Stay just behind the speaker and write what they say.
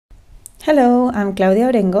Hello, I'm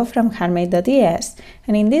Claudia Orengo from heartmade.es,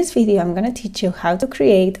 and in this video I'm going to teach you how to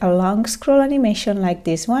create a long scroll animation like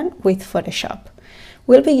this one with Photoshop.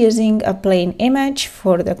 We'll be using a plain image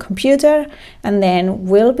for the computer, and then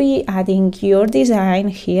we'll be adding your design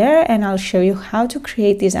here, and I'll show you how to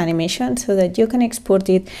create this animation so that you can export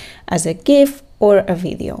it as a GIF or a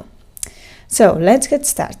video. So let's get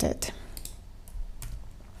started.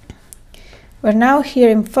 We're now here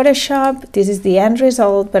in Photoshop. This is the end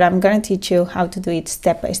result, but I'm going to teach you how to do it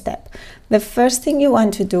step by step. The first thing you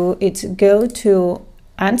want to do is go to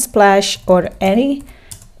Unsplash or any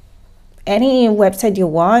website you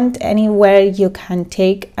want, anywhere you can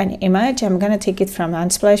take an image. I'm going to take it from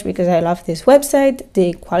Unsplash because I love this website.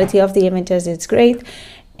 The quality of the images is great,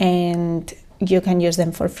 and you can use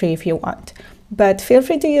them for free if you want. But feel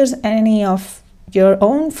free to use any of your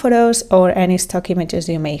own photos or any stock images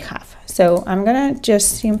you may have. So I'm gonna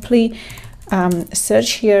just simply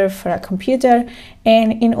search here for a computer,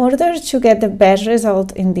 and in order to get the best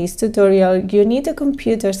result in this tutorial, you need a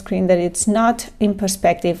computer screen that it's not in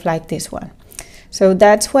perspective like this one. So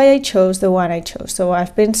that's why I chose the one I chose. So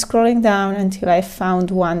I've been scrolling down until I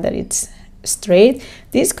found one that it's straight.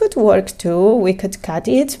 This could work too, we could cut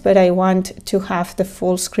it, but I want to have the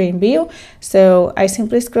full screen view, so I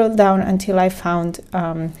simply scrolled down until I found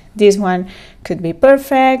this one could be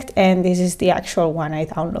perfect, and this is the actual one I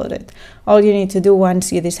downloaded. All you need to do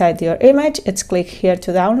once you decide your image is click here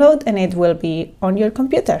to download, and it will be on your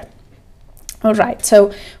computer. Alright,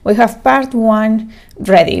 so we have part one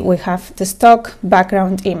ready. We have the stock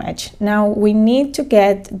background image. Now we need to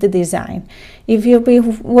get the design. If you'll be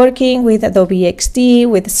working with Adobe XD,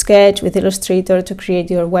 with Sketch, with Illustrator to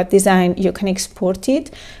create your web design, you can export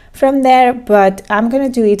it from there, but I'm going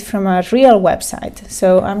to do it from a real website.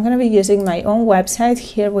 So I'm going to be using my own website.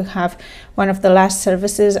 Here we have one of the last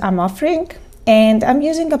services I'm offering, and I'm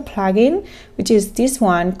using a plugin, which is this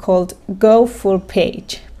one called Go Full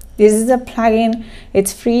Page. This is a plugin,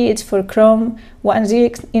 it's free, it's for Chrome. Once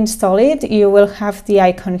you install it, you will have the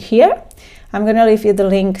icon here. I'm going to leave you the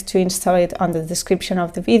link to install it on the description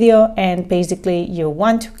of the video, and basically you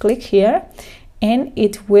want to click here and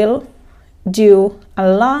it will do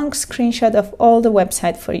a long screenshot of all the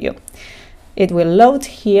website for you. It will load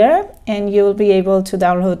here and you will be able to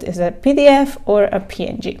download as a PDF or a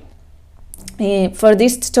PNG. For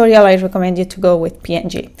this tutorial, I recommend you to go with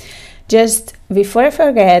PNG. Just before I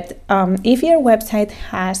forget, if your website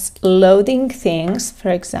has loading things, for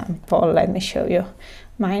example, let me show you.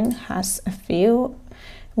 Mine has a few.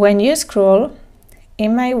 When you scroll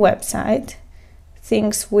in my website,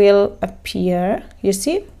 things will appear. You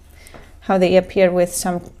see how they appear with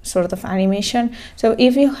some sort of animation? So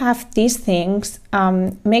if you have these things,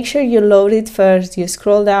 make sure you load it first, you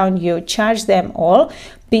scroll down, you charge them all,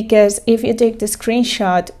 because if you take the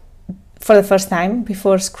screenshot for the first time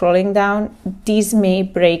before scrolling down, these may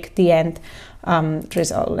break the end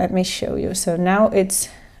result. Let me show you. So now it's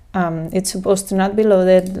supposed to not be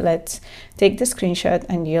loaded. Let's take the screenshot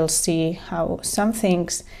and you'll see how some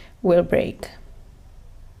things will break.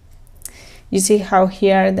 You see how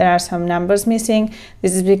here there are some numbers missing.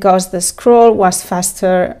 This is because the scroll was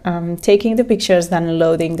faster taking the pictures than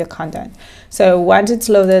loading the content. So once it's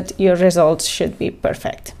loaded, your results should be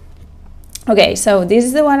perfect. Okay, so this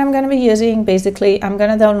is the one I'm going to be using. Basically, I'm going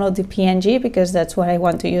to download the PNG because that's what I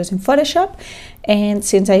want to use in Photoshop. And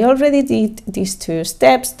since I already did these two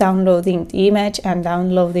steps, downloading the image and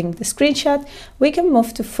downloading the screenshot, we can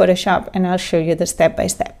move to Photoshop and I'll show you the step by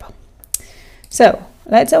step. So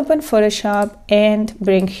let's open Photoshop and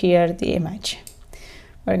bring here the image.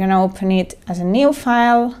 We're going to open it as a new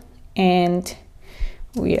file and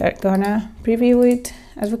we are gonna preview it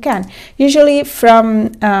as we can. Usually from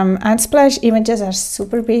Unsplash, images are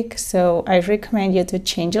super big, so I recommend you to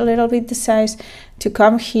change a little bit the size. To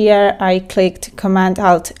come here, I clicked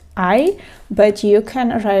Command-Alt-I, but you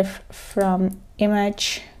can arrive from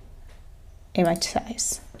image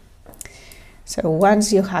size. So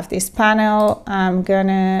once you have this panel, I'm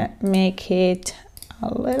gonna make it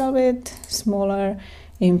a little bit smaller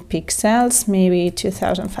in pixels, maybe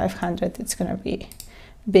 2500. It's gonna be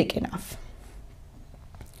big enough.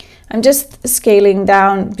 I'm just scaling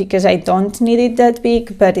down because I don't need it that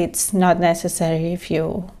big, but it's not necessary if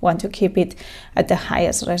you want to keep it at the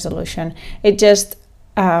highest resolution. It just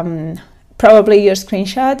probably your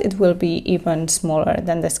screenshot, it will be even smaller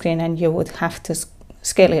than the screen and you would have to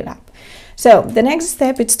scale it up. So the next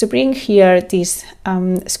step is to bring here this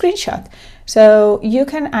screenshot. So you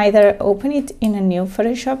can either open it in a new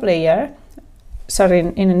Photoshop layer, sorry,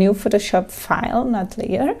 in a new Photoshop file, not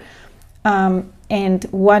layer, And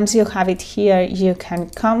once you have it here, you can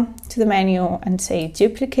come to the menu and say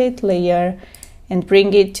duplicate layer and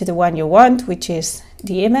bring it to the one you want, which is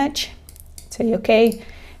the image. Say OK,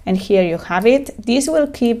 and here you have it. This will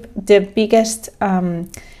keep the biggest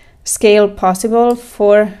scale possible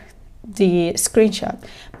for the screenshot.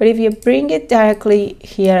 But if you bring it directly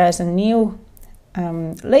here as a new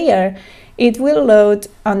layer, it will load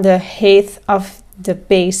on the height of the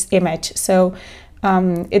base image. So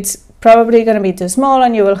it's probably going to be too small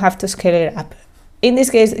and you will have to scale it up. In this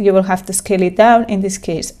case, you will have to scale it down, in this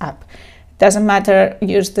case up. Doesn't matter,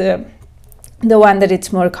 use the one that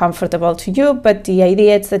it's more comfortable to you, but the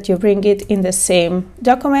idea is that you bring it in the same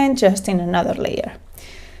document, just in another layer.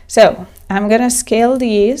 So I'm gonna scale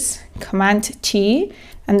this, Command T,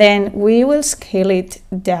 and then we will scale it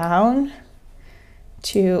down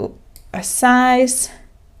to a size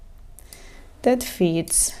that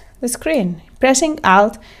fits the screen. Pressing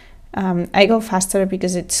Alt, I go faster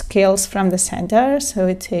because it scales from the center, so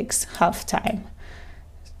it takes half time.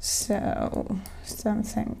 So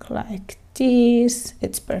something like this,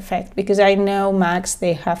 it's perfect, because I know Macs,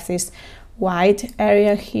 they have this white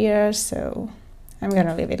area here, so I'm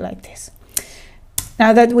gonna leave it like this.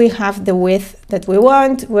 Now that we have the width that we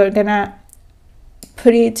want, we're gonna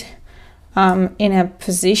put it in a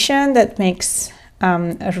position that makes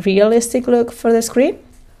a realistic look for the screen.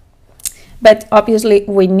 But obviously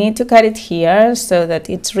we need to cut it here so that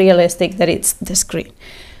it's realistic that it's the screen.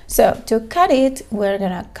 So to cut it, we're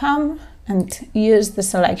gonna come and use the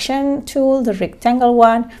selection tool, the rectangle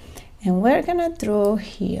one, and we're gonna draw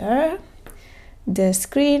here the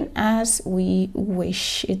screen as we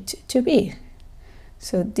wish it to be.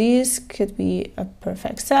 So this could be a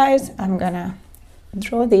perfect size. I'm gonna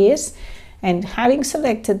draw this, and having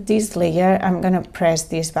selected this layer, I'm gonna press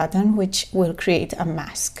this button, which will create a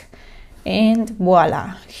mask. And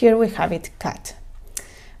voila, here we have it cut.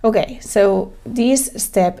 Okay, so this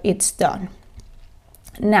step it's done.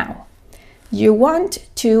 Now, you want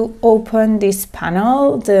to open this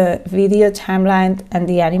panel, the video timeline and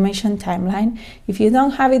the animation timeline. If you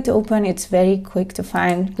don't have it open, it's very quick to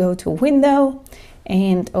find. Go to Window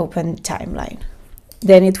and open Timeline.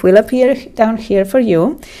 Then it will appear down here for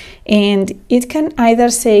you, and it can either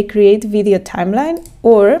say Create Video Timeline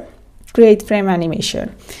or Create Frame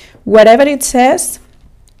Animation. Whatever it says,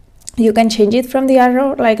 you can change it from the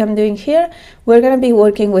arrow like I'm doing here. We're going to be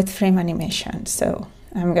working with frame animation, so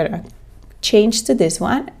I'm going to change to this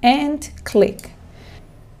one and click.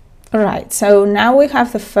 All right, so now we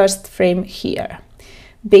have the first frame here.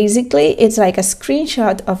 Basically, it's like a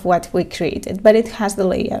screenshot of what we created, but it has the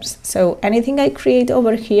layers. So anything I create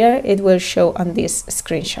over here, it will show on this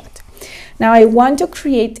screenshot. Now I want to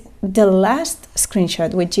create the last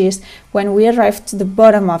screenshot, which is when we arrive to the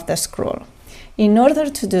bottom of the scroll. In order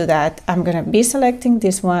to do that, I'm going to be selecting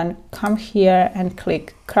this one, come here and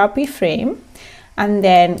click Copy Frame, and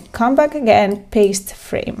then come back again, Paste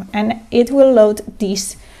Frame, and it will load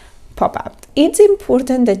this pop-up. It's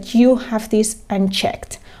important that you have this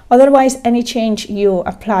unchecked. Otherwise, any change you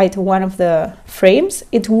apply to one of the frames,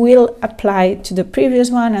 it will apply to the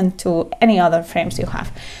previous one and to any other frames you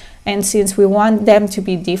have. And since we want them to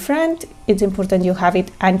be different, it's important you have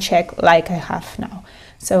it unchecked like I have now.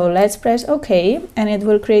 So let's press OK, and it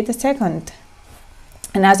will create a second.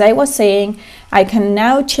 And as I was saying, I can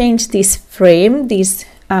now change this frame, this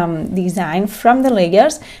design from the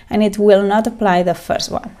layers, and it will not apply the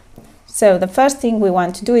first one. So the first thing we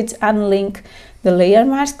want to do is unlink the layer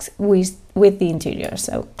masks with the interior.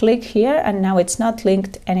 So click here, and now it's not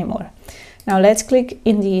linked anymore. Now let's click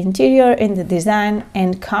in the interior, in the design,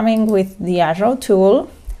 and coming with the arrow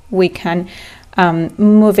tool, we can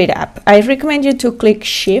move it up. I recommend you to click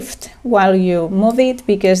Shift while you move it,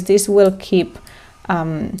 because this will keep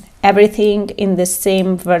everything in the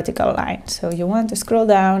same vertical line. So you want to scroll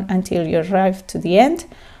down until you arrive to the end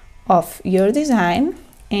of your design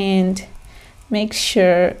and make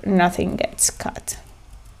sure nothing gets cut.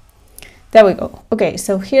 There we go. Okay,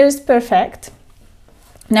 so here's perfect.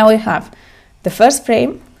 Now we have the first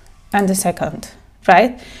frame and the second,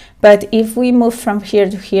 right? But if we move from here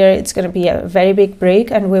to here, it's going to be a very big break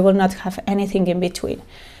and we will not have anything in between.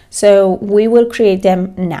 So we will create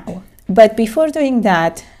them now. But before doing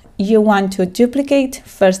that, you want to duplicate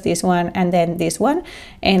first this one and then this one,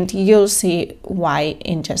 and you'll see why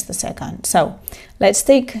in just a second. So let's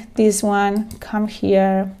take this one, come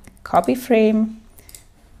here, copy frame,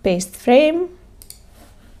 paste frame,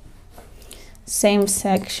 same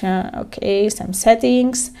section, okay, some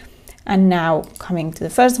settings. And now coming to the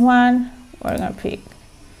first one, we're gonna pick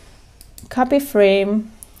copy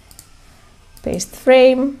frame, paste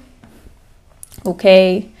frame,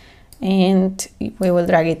 okay, and we will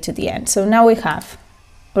drag it to the end. So now we have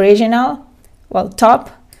original, well, top,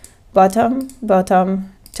 bottom,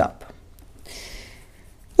 bottom, top.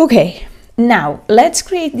 Okay, now let's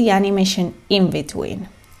create the animation in between.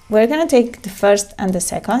 We're gonna take the first and the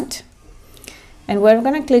second, and we're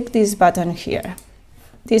gonna click this button here.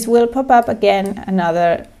 This will pop up again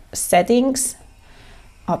another settings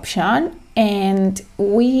option, and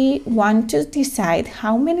we want to decide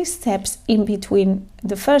how many steps in between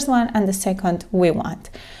the first one and the second we want.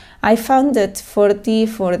 I found that 40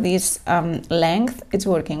 for this length, it's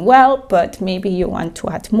working well, but maybe you want to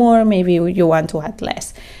add more, maybe you want to add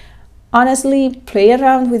less. Honestly, play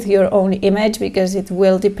around with your own image because it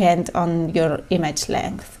will depend on your image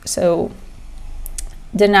length. So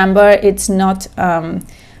the number, it's not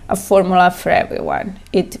a formula for everyone.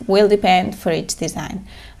 It will depend for each design.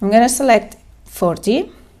 I'm going to select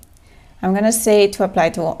 40. I'm going to say to apply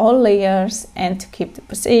to all layers and to keep the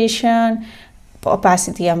position,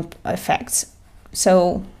 opacity and effects.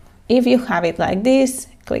 So if you have it like this,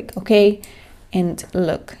 click OK, and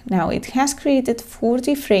look, now it has created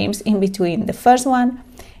 40 frames in between the first one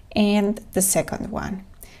and the second one.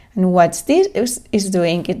 And what this is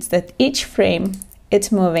doing is that each frame,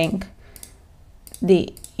 it's moving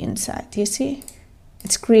the inside, you see?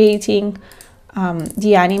 It's creating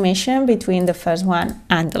the animation between the first one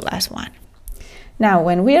and the last one. Now,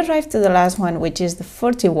 when we arrive to the last one, which is the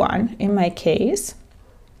 41, in my case,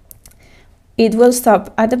 it will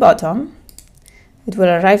stop at the bottom. It will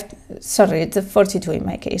arrive, sorry, it's the 42 in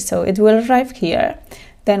my case. So it will arrive here.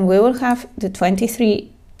 Then we will have the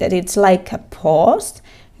 23, that it's like a pause.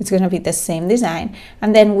 It's going to be the same design.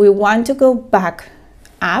 And then we want to go back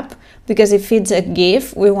up, because if it's a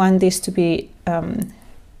GIF, we want this to be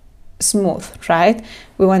smooth, right?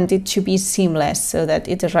 We want it to be seamless so that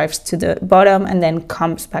it arrives to the bottom and then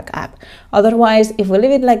comes back up. Otherwise, if we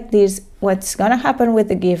leave it like this, what's gonna happen with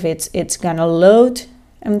the GIF, it's gonna load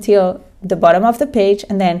until the bottom of the page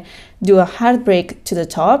and then do a hard break to the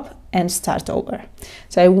top and start over.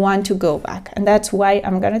 So I want to go back, and that's why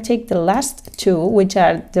I'm gonna take the last two, which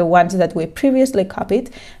are the ones that we previously copied,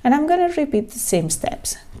 and I'm gonna repeat the same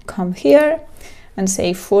steps. Come here and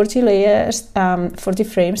say 40 layers, 40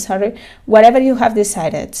 frames, sorry, whatever you have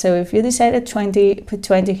decided. So if you decided 20, put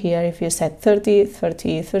 20 here. If you said 30,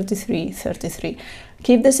 30, 33, 33.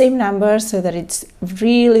 Keep the same number so that it's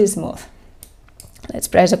really smooth. Let's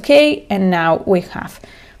press OK, and now we have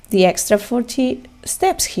the extra 40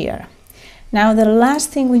 steps here. Now the last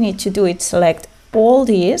thing we need to do is select all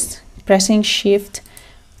these, pressing Shift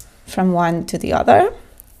from one to the other,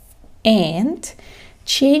 and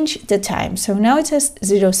change the time. So now it says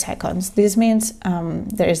 0 seconds. This means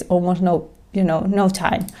there is almost no, no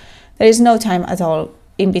time. There is no time at all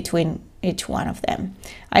in between each one of them.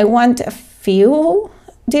 I want a few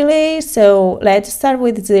delay, so let's start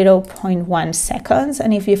with 0.1 seconds.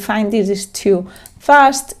 And if you find this is too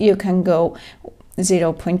fast, you can go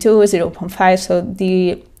 0.2, 0.5. So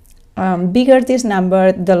the bigger this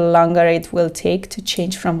number, the longer it will take to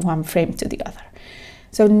change from one frame to the other.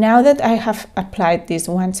 So now that I have applied this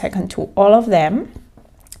 1 second to all of them,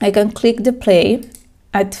 I can click the play.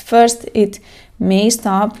 At first it may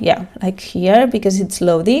stop, yeah, like here, because it's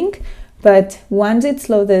loading, but once it's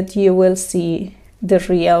loaded, you will see the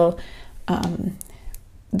real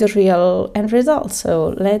end result. So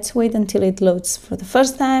let's wait until it loads for the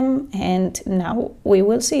first time, and now we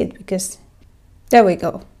will see it, because there we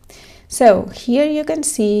go. So here you can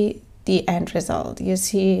see the end result. You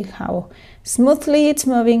see how smoothly it's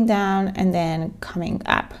moving down and then coming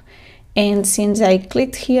up. And since I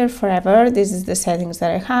clicked here forever, this is the settings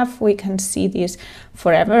that I have, we can see this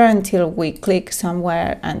forever until we click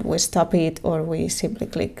somewhere and we stop it, or we simply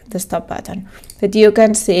click the stop button. But you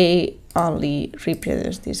can say only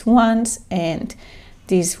reproduce this once, and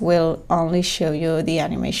this will only show you the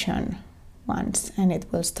animation once, and it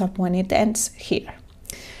will stop when it ends here.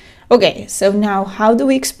 Okay, so now how do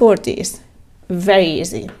we export this? Very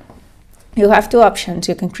easy. You have two options.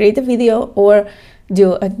 You can create a video or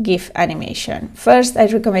do a GIF animation. First, I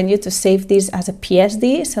recommend you to save this as a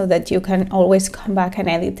PSD so that you can always come back and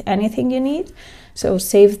edit anything you need. So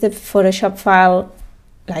save the Photoshop file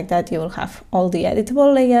like that. You will have all the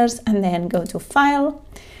editable layers, and then go to File,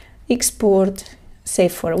 Export,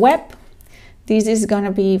 Save for Web. This is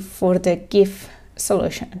gonna be for the GIF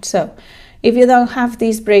solution. So if you don't have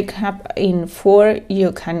this breakup in 4,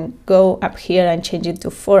 you can go up here and change it to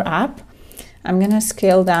 4 up. I'm gonna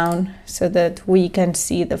scale down so that we can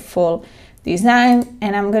see the full design,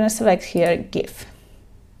 and I'm gonna select here GIF.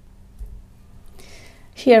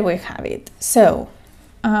 Here we have it. So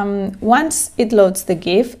once it loads the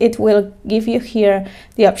GIF, it will give you here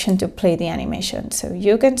the option to play the animation. So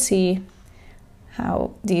you can see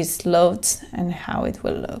how this loads and how it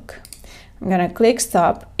will look. I'm gonna click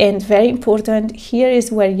stop, and very important, here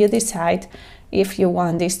is where you decide if you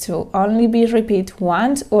want this to only be repeat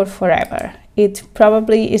once or forever. It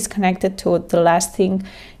probably is connected to the last thing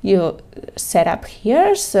you set up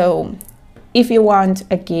here. So if you want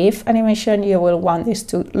a GIF animation, you will want this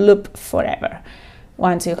to loop forever.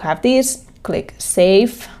 Once you have this, click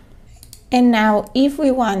save. And now if we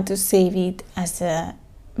want to save it as a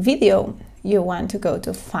video, you want to go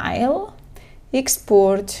to File,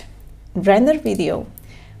 Export, Render Video.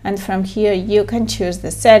 And from here you can choose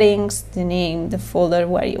the settings, the name, the folder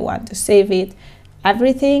where you want to save it,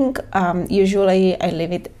 everything. Usually I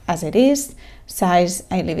leave it as it is. Size,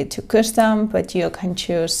 I leave it to custom, but you can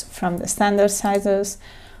choose from the standard sizes.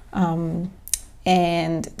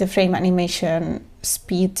 And the frame animation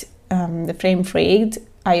speed, the frame rate,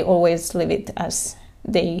 I always leave it as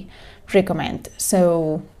they recommend.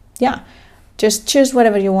 So yeah, just choose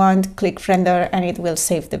whatever you want, click render, and it will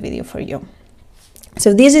save the video for you.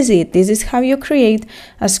 So this is it. This is how you create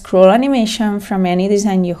a scroll animation from any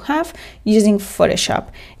design you have using Photoshop.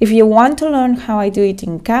 If you want to learn how I do it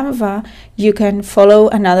in Canva, you can follow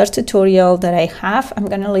another tutorial that I have. I'm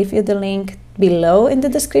going to leave you the link below in the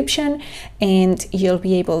description, and you'll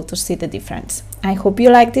be able to see the difference. I hope you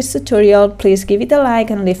liked this tutorial. Please give it a like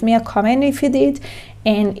and leave me a comment if you did.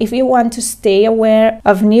 And if you want to stay aware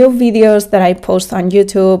of new videos that I post on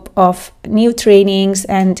YouTube, of new trainings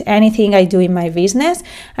and anything I do in my business,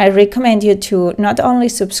 I recommend you to not only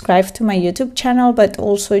subscribe to my YouTube channel, but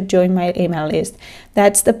also join my email list.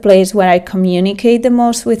 That's the place where I communicate the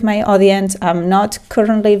most with my audience. I'm not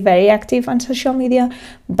currently very active on social media,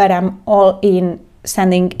 but I'm all in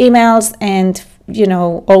sending emails and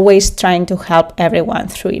always trying to help everyone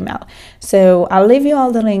through email. So I'll leave you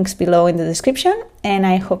all the links below in the description, and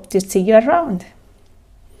I hope to see you around.